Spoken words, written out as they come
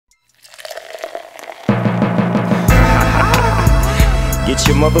Get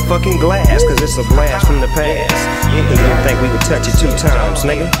your motherfucking glass, cause it's a blast from the past. You didn't think we would touch it 2 times,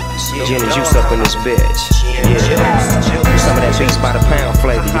 nigga. Gin and juice up in this bitch. Yeah. Some of that beats by the pound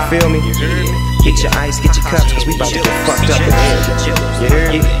flavor, you feel me? Get your ice, get your cups, cause we about to get fucked up in here. You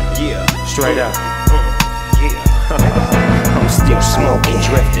hear me? Straight up. I'm still smoking,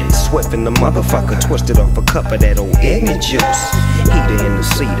 drifting, swiffing the motherfucker, twisted off a cup of that old ignorant juice. Heater in the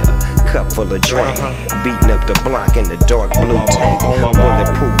cedar, cup full of drink, beating up the block in the dark blue tank.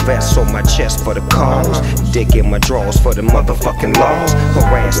 Bulletproof vest on my chest for the cause, dick in my drawers for the motherfucking laws.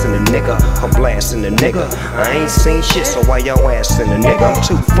 Harassing a nigga, I'm blasting a nigga. I ain't seen shit, so why y'all asking a nigga? I'm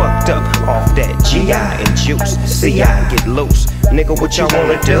too fucked up off that GI and juice. See, I get loose. Nigga, what y'all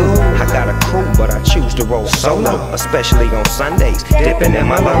wanna do? I got a crew, but I choose to roll solo, especially on Sundays, dipping in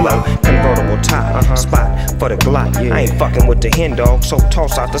my Lolo. Convertible top, spot for the Glock. I ain't fucking with the hen dog, so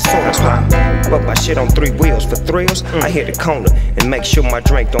toss out the soda pop. But my shit on 3 wheels for thrills. I hit the corner and make sure my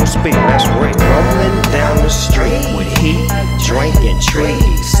drink don't spill. That's real. Rolling down the street with heat, drinking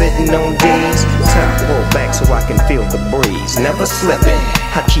trees, sitting on D's. Top pull back so I can feel the breeze. Never slipping.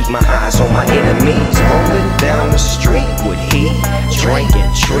 I keep my eyes on my enemies. Rolling down the street with heat,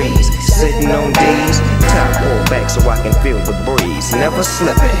 drinking trees, sitting on D's. Top pull back so I can feel the breeze. Never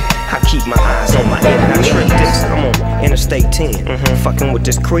slipping. I keep my eyes on my enemies. I trip this. I'm on Interstate 10, fucking with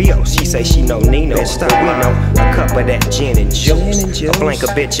this Creole. She say she know Nino. But we know a cup of that gin and juice. I blank a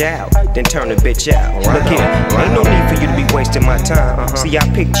bitch out, then turn a bitch out. Look here, ain't no need for you to be wasting my time. See, I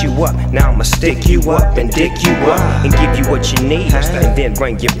picked you up, now I'ma stick you up and dick you up and give you what you need, and then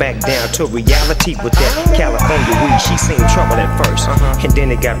bring you back down to reality with that California weed. She seen trouble at first, and then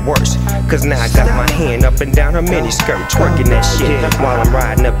it got worse, cause now I got my hand up and down her miniskirt, twerking that shit while I'm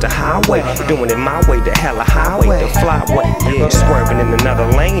riding up the highway, doing it my way, the hella highway, the flyway. Swerving in another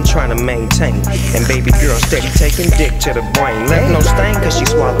lane, trying to maintain. And baby girl steady taking dick to the brain. Left no stain cause she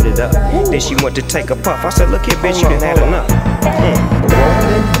swallowed it up. Then she went to take a puff. I said, look here bitch, you done had enough.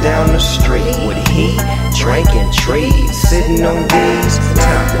 Rolling down the street with heat, drinking trees, sitting on D's.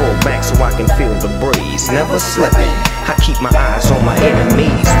 Top pull back so I can feel the breeze. Never slipping. I keep my eyes on my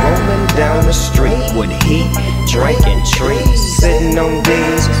enemies. Rolling down the street with heat, drinking trees, sitting on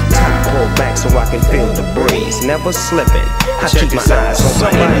D's. Top pull back so I can feel the breeze. Never slipping. I keep my eyes on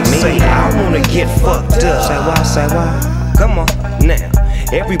my enemies. Say I wanna get fucked up. Say why? Say why? Come on now.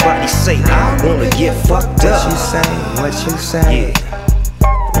 Everybody say I wanna get fucked up. What you say? What you say? Yeah.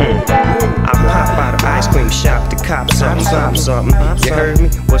 I pop out of ice cream shop to cop something. You heard me?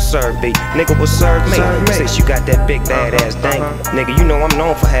 What serve be? Nigga, what serve me? Since you got that big bad ass dang. Nigga, you know I'm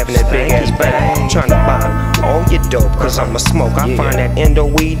known for having that big ass bang. Tryna buy all your dope, cause I'm a smoke. I find that endo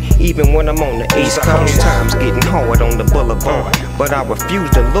weed even when I'm on the East Coast. Times getting hard on the boulevard, but I refuse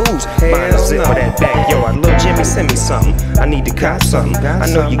to lose. Buying a zip for that backyard. Lil' Jimmy, send me something. I need to cop something. I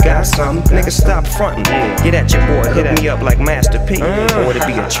know you got something. Nigga, stop frontin'. Get at your boy, hook me up like Master P, or it'll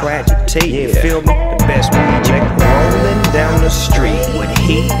be a tragedy. You feel me? The best weed, nigga. Rolling down the street with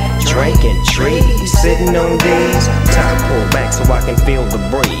heat, drinking trees, sitting on D's. Top pull back so I can feel the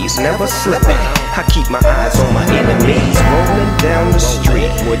breeze. Never slipping. I keep my eyes on my enemies. Rolling down the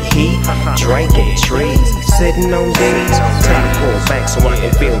street with heat, drinking trees, sitting on D's. Top pull back so I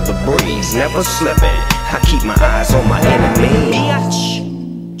can feel the breeze. Never slipping. I keep my eyes on my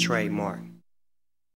enemies. Trademark.